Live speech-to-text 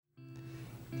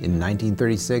In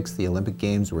 1936, the Olympic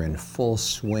Games were in full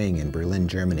swing in Berlin,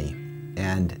 Germany,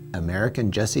 and American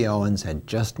Jesse Owens had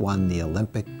just won the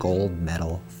Olympic gold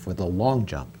medal for the long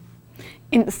jump.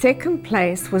 In second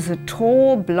place was a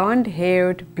tall,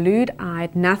 blonde-haired,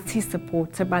 blue-eyed Nazi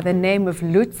supporter by the name of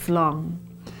Lutz Long.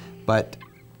 But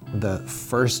the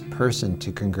first person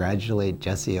to congratulate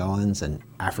Jesse Owens, an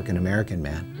African-American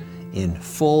man, in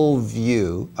full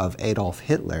view of Adolf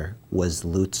Hitler was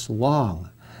Lutz Long,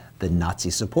 the Nazi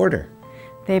supporter.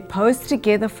 They posed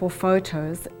together for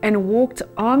photos and walked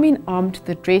arm in arm to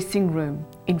the dressing room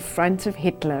in front of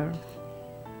Hitler.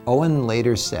 Owen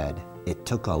later said, "It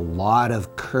took a lot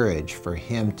of courage for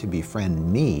him to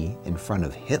befriend me in front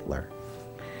of Hitler."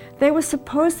 They were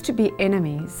supposed to be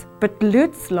enemies, but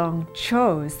Lutz Long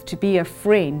chose to be a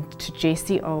friend to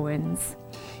Jesse Owens.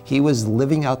 He was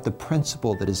living out the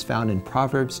principle that is found in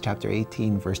Proverbs chapter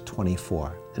 18, verse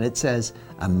 24. And it says,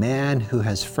 "A man who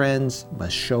has friends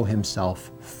must show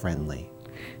himself friendly."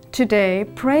 Today,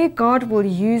 pray God will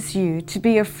use you to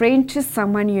be a friend to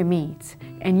someone you meet,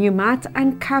 and you might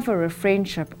uncover a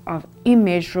friendship of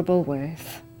immeasurable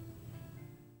worth.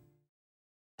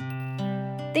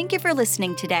 Thank you for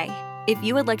listening today. If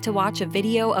you would like to watch a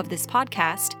video of this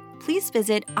podcast, please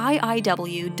visit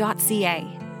iiw.ca,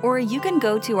 or you can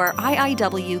go to our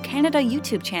IIW Canada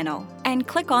YouTube channel and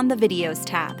click on the Videos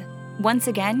tab. Once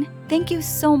again, thank you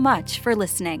so much for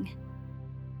listening.